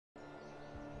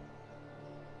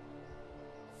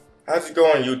How's it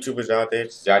going, YouTubers out there?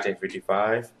 It's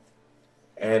JJ55,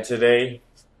 and today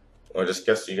we'll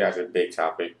discuss you guys a big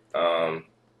topic.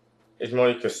 It's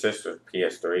more consists of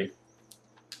PS3.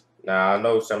 Now, I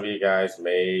know some of you guys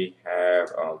may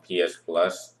have PS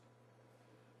Plus,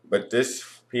 but this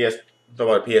PS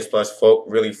Plus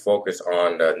really focus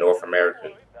on the North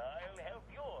American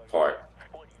part.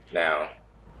 Now,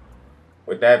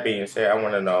 with that being said, I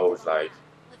want to know is like,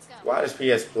 why does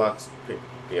PS Plus,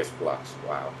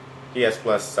 wow, PS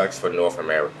Plus sucks for North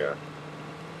America?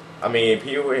 I mean,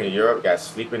 people in Europe got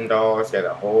Sleeping Dogs, got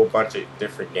a whole bunch of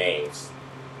different games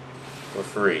for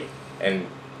free, and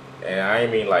I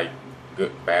mean like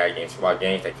good bad games, about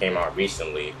games that came out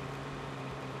recently.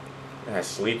 They had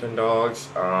Sleeping Dogs.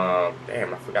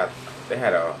 Damn, I forgot. They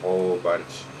had a whole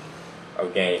bunch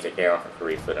of games that came out for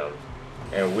free for them,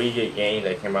 and we get games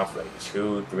that came out for like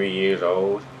 2, 3 years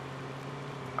old.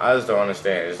 I just don't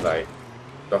understand. It's like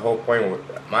the whole point.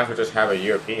 Might as well just have a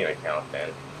European account then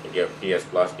and get PS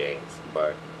Plus games,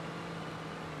 but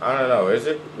I don't know. Is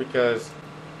it because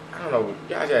I don't know? You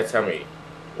guys gotta tell me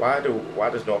why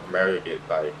does North America get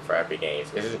like crappy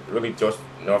games? Is it really just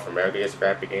North America gets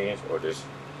crappy games, or does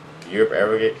Europe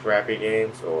ever get crappy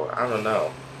games, or I don't know?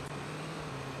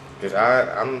 Because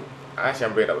I'm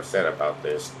really upset about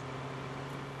this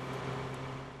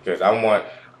because I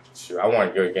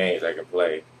want good games I can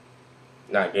play,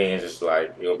 not games just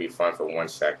like it'll be fun for 1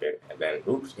 second and then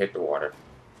oops hit the water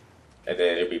and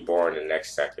then it'll be boring the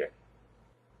next second.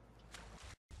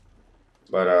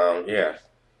 But yeah.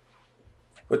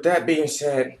 With that being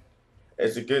said,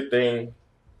 it's a good thing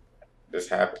this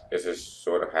is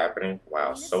sort of happening.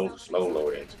 Wow, so slow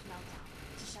loading.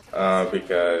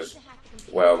 Because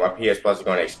well, my PS Plus is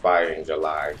going to expire in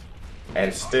July,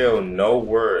 and still no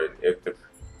word if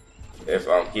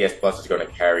PS Plus is going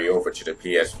to carry over to the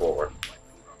PS4.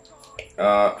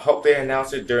 Hope they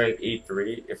announce it during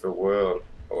E3 if it will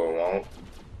or won't.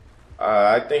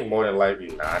 I think more than likely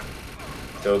not.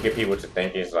 They'll get people to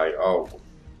thinking it's like, oh,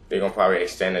 they're gonna probably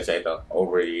extend it to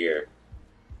over a year.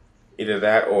 Either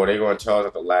that, or they're gonna tell us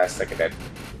at the last second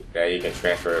that you can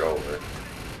transfer it over.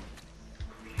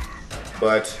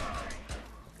 But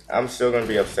I'm still gonna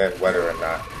be upset whether or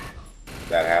not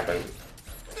that happens,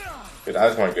 because I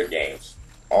just want good games.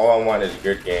 All I want is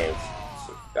good games.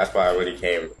 So that's why I really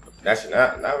came. That's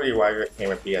not really why I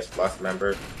became a PS Plus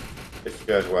member. It's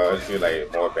because well, it's just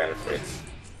like more benefits.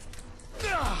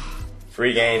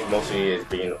 Free games mostly is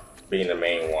being the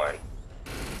main one.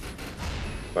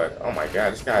 But oh my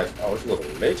god, this guy's this little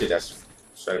midget that's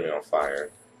setting me on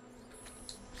fire.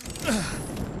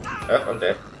 Oh, I'm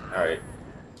dead. Alright.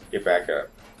 Get back up.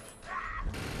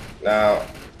 Now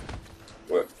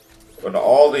with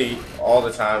all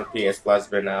the time PS Plus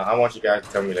been out, I want you guys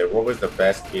to tell me that what was the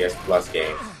best PS Plus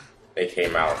game that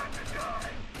came out.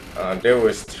 There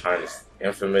was tons.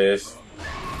 Infamous.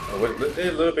 Was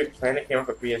there a Little Big Planet came out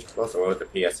for PS Plus, or was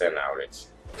it the PSN outage?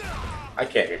 I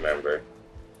can't remember.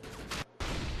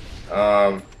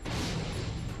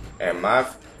 And my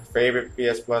favorite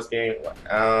PS Plus game,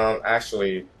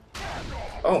 actually,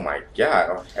 oh my god,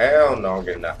 oh hell no, I'm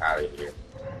getting out of here.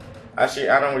 Actually,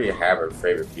 I don't really have a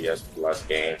favorite PS Plus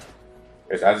game,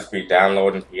 because I just be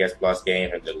downloading PS Plus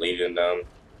games and deleting them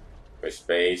for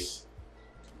space.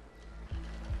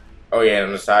 Oh yeah, and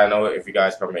on the side note, if you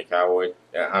guys call me a coward,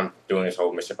 I'm doing this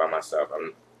whole mission by myself.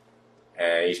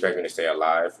 And you expect me to stay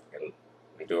alive and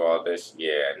do all this?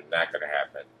 Yeah, not gonna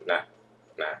happen. Not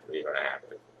really gonna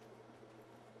happen.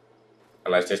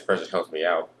 Unless this person helps me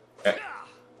out.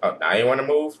 Oh, now you wanna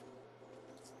move?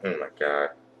 Oh my god.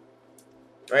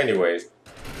 Anyways,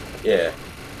 yeah.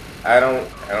 I don't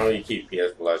really keep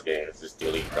PS Plus games, just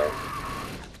delete them.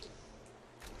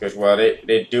 Because well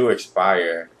they do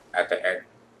expire at the end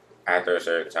after a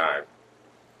certain time.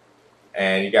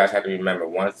 And you guys have to remember,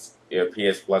 once your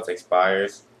PS Plus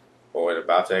expires, or is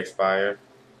about to expire,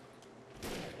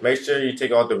 make sure you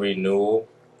take out the renewal,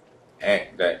 and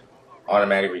the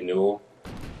automatic renewal.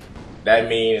 That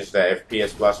means that if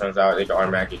PS Plus runs out, they can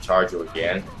automatically charge you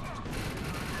again.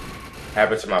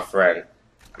 Happened to my friend.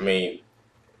 I mean,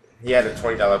 he had a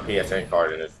 $20 PSN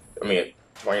card in his,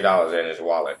 $20 in his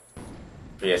wallet,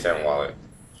 PSN wallet,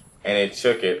 and it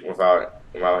took it without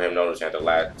him noticing to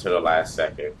the last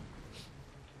second,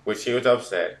 which he was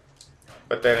upset.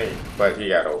 But he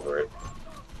got over it.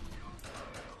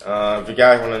 If you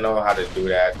guys want to know how to do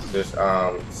that, just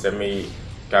send me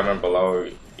a comment below.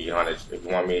 If you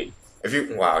want me,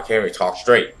 wow, I can't even talk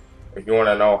straight. If you want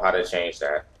to know how to change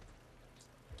that,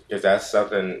 because that's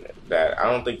something that I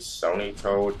don't think Sony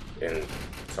told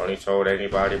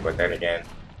anybody. But then again,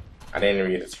 I didn't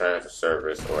read the terms of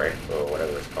service or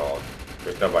whatever it's called,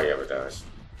 because nobody ever does.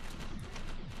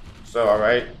 So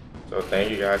alright, so thank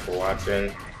you guys for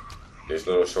watching this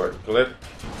little short clip.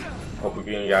 Hope we're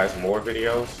getting you guys more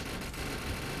videos.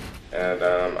 And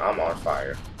I'm on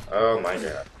fire. Oh my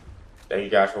god. Thank you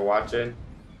guys for watching,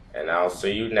 and I'll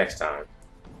see you next time.